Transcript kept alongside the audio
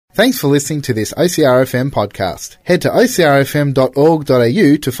Thanks for listening to this OCRFM podcast. Head to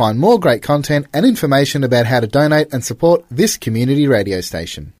ocrfm.org.au to find more great content and information about how to donate and support this community radio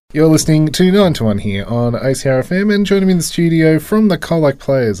station. You're listening to 9 to 1 here on OCRFM, and joining me in the studio from the Colac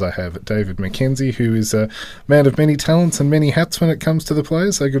Players, I have David McKenzie, who is a man of many talents and many hats when it comes to the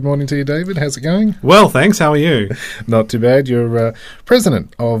players. So good morning to you, David. How's it going? Well, thanks. How are you? Not too bad. You're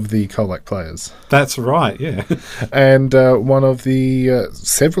president of the Colac Players. That's right, yeah. And one of the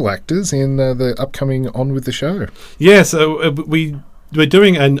several actors in the upcoming On With The Show. Yeah, so we're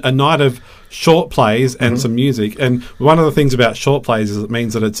doing a night of short plays and some music, and one of the things about short plays is it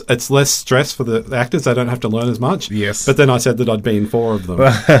means that it's less stress for the actors. They don't have to learn as much. Yes. But then I said that I'd be in 4 of them.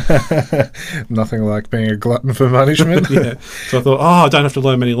 Nothing like being a glutton for punishment. Yeah. So I thought, I don't have to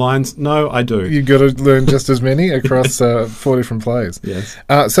learn many lines. No, I do. You've got to learn just as many across 4 different plays. Yes.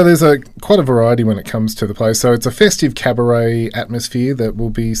 So there's quite a variety when it comes to the plays. So it's a festive cabaret atmosphere that will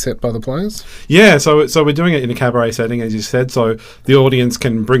be set by the players? Yeah, so we're doing it in a cabaret setting, as you said, so the audience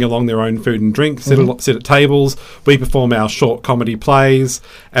can bring along their own food and drink, sit at tables. We perform our short comedy plays,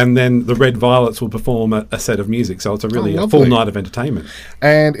 and then the Red Violets will perform a set of music. So it's a full night of entertainment.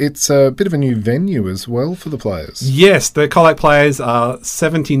 And it's a bit of a new venue as well for the players. Yes, the Colac Players are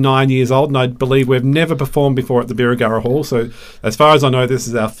 79 years old, and I believe we've never performed before at the Birregurra Hall. So as far as I know, this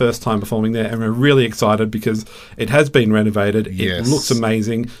is our first time performing there, and we're really excited because it has been renovated. Yes. It looks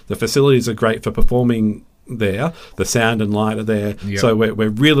amazing. The facilities are great for performing there. The sound and light are there. Yep. So we're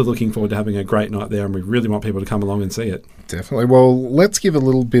really looking forward to having a great night there, and we really want people to come along and see it. Definitely. Well, let's give a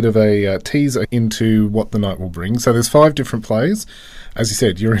little bit of a teaser into what the night will bring. So there's 5 different plays. As you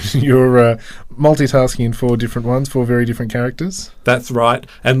said, you're multitasking in 4 different ones, 4 very different characters. That's right.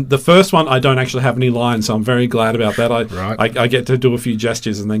 And the first one, I don't actually have any lines, so I'm very glad about that. I get to do a few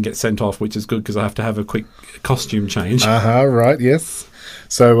gestures and then get sent off, which is good because I have to have a quick costume change. Right, yes.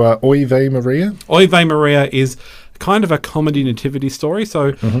 So, Oy Vey Maria? Oy Vey Maria is kind of a comedy nativity story.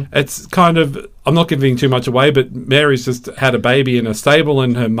 So it's kind of, I'm not giving too much away, but Mary's just had a baby in a stable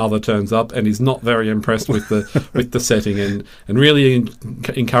and her mother turns up and is not very impressed with the setting and really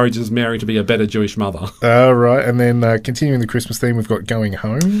encourages Mary to be a better Jewish mother. Right. And then continuing the Christmas theme, we've got Going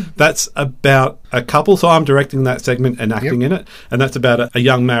Home. That's about a couple. So I'm directing that segment and acting in it. And that's about a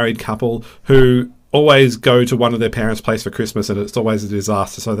young married couple who always go to one of their parents' place for Christmas, and it's always a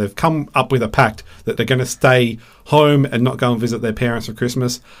disaster. So they've come up with a pact that they're going to stay home and not go and visit their parents for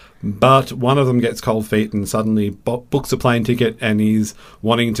Christmas. But one of them gets cold feet and suddenly books a plane ticket and is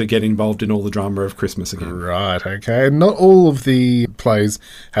wanting to get involved in all the drama of Christmas again. Right, okay. And not all of the plays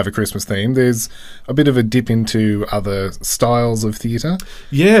have a Christmas theme. There's a bit of a dip into other styles of theatre.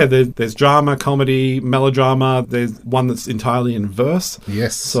 Yeah, there's drama, comedy, melodrama. There's one that's entirely in verse.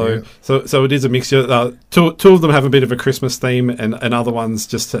 Yes. So it is a mixture. Two of them have a bit of a Christmas theme, and other ones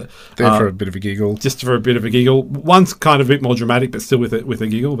just to, they're for a bit of a giggle. Just for a bit of a giggle. One's kind of a bit more dramatic, but still with a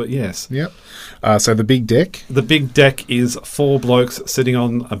giggle. But yes. Yep. So the big deck. The big deck is 4 blokes sitting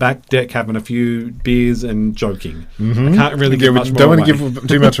on a back deck having a few beers and joking. I can't really give much more Don't away. want to give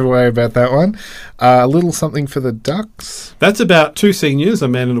too much away about that one. A little something for the ducks. That's about 2 seniors, a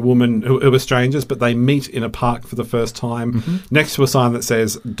man and a woman who are strangers, but they meet in a park for the first time next to a sign that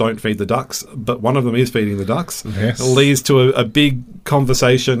says, "Don't feed the ducks," but one of them is feeding the ducks. Yes. It leads to a big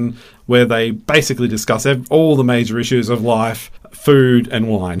conversation where they basically discuss all the major issues of life, food and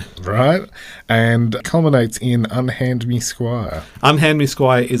wine. Right. And culminates in Unhand Me Squire. Unhand Me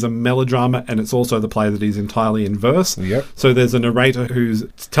Squire is a melodrama, and it's also the play that is entirely in verse. Yep. So there's a narrator who's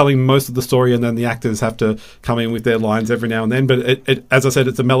telling most of the story, and then the actors have to come in with their lines every now and then. But it as I said,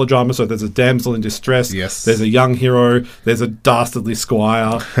 it's a melodrama, so there's a damsel in distress. Yes. There's a young hero. There's a dastardly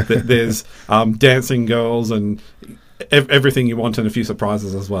squire. There's dancing girls and everything you want, and a few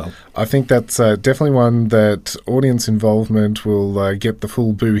surprises as well. I think that's definitely one that audience involvement will get the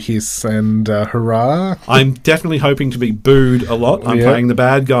full boo, hiss and hurrah. I'm definitely hoping to be booed a lot. I'm playing the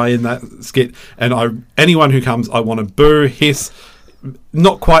bad guy in that skit, and anyone who comes, I want to boo, hiss,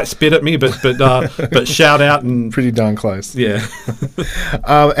 not quite spit at me, but shout out and pretty darn close. Yeah.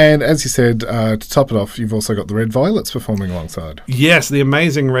 And as you said, to top it off, you've also got the Red Violets performing alongside. Yes, the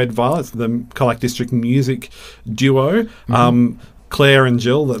amazing Red Violets, the Colac District music duo. Claire and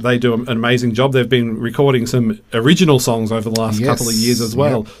Jill, that they do an amazing job. They've been recording some original songs over the last couple of years as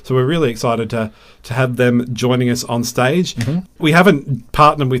well. Yep. So we're really excited to have them joining us on stage. We haven't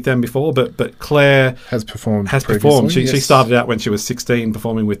partnered with them before, but Claire has performed. She started out when she was 16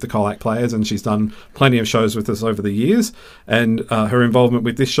 performing with the Colac Players, and she's done plenty of shows with us over the years. And her involvement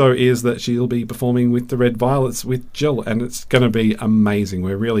with this show is that she'll be performing with the Red Violets with Jill, and it's going to be amazing.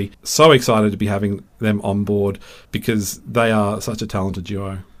 We're really so excited to be having them on board because they are such a talented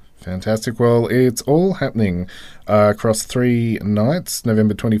duo. Fantastic. Well, it's all happening across 3 nights,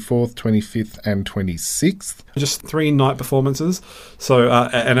 November 24th, 25th and 26th. Just 3 night performances. So,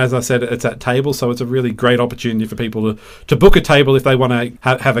 and as I said, it's at table, so it's a really great opportunity for people to book a table if they want to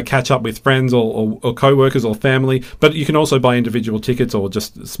have a catch up with friends or co-workers or family. But you can also buy individual tickets or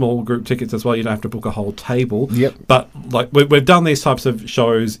just small group tickets as well. You don't have to book a whole table. Yep. But like we've done these types of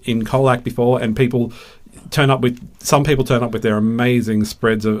shows in Colac before, and some people turn up with their amazing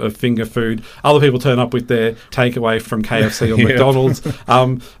spreads of finger food. Other people turn up with their takeaway from KFC or McDonald's.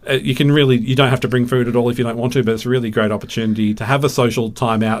 You don't have to bring food at all if you don't want to, but it's a really great opportunity to have a social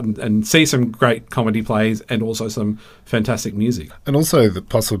time out and see some great comedy plays and also some fantastic music. And also the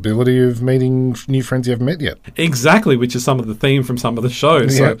possibility of meeting new friends you haven't met yet. Exactly, which is some of the theme from some of the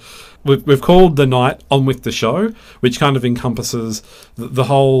shows. Yeah. So we've called the night On With The Show, which kind of encompasses the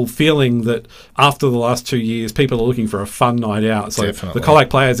whole feeling that after the last 2 years, people are looking for a fun night out. So Definitely. the Colac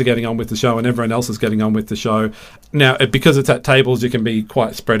players are getting on with the show and everyone else is getting on with the show. Now, because it's at tables, you can be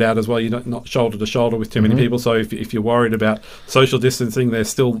quite spread out as well. You're not shoulder to shoulder with too many people. So if you're worried about social distancing, there's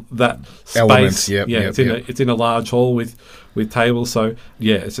still that space. Elements, It's in a large hall with tables. So,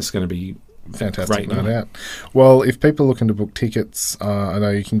 yeah, it's just going to be fantastic great night night out. Well, if people are looking to book tickets, I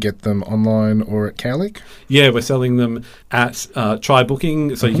know you can get them online or at Cowlick. Yeah, we're selling them at Try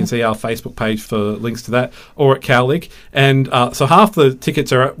Booking, so you can see our Facebook page for links to that, or at Cowlick. And so half the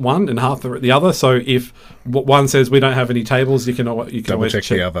tickets are at one and half are at the other. So if one says we don't have any tables, you can always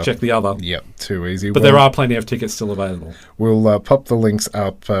check the other. Yep, too easy. But there are plenty of tickets still available. We'll pop the links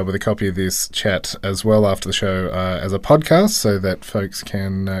up with a copy of this chat as well after the show as a podcast so that folks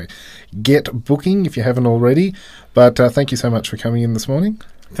can get booking if you haven't already. But thank you so much for coming in this morning.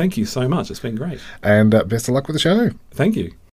 Thank you so much. It's been great. And best of luck with the show. Thank you.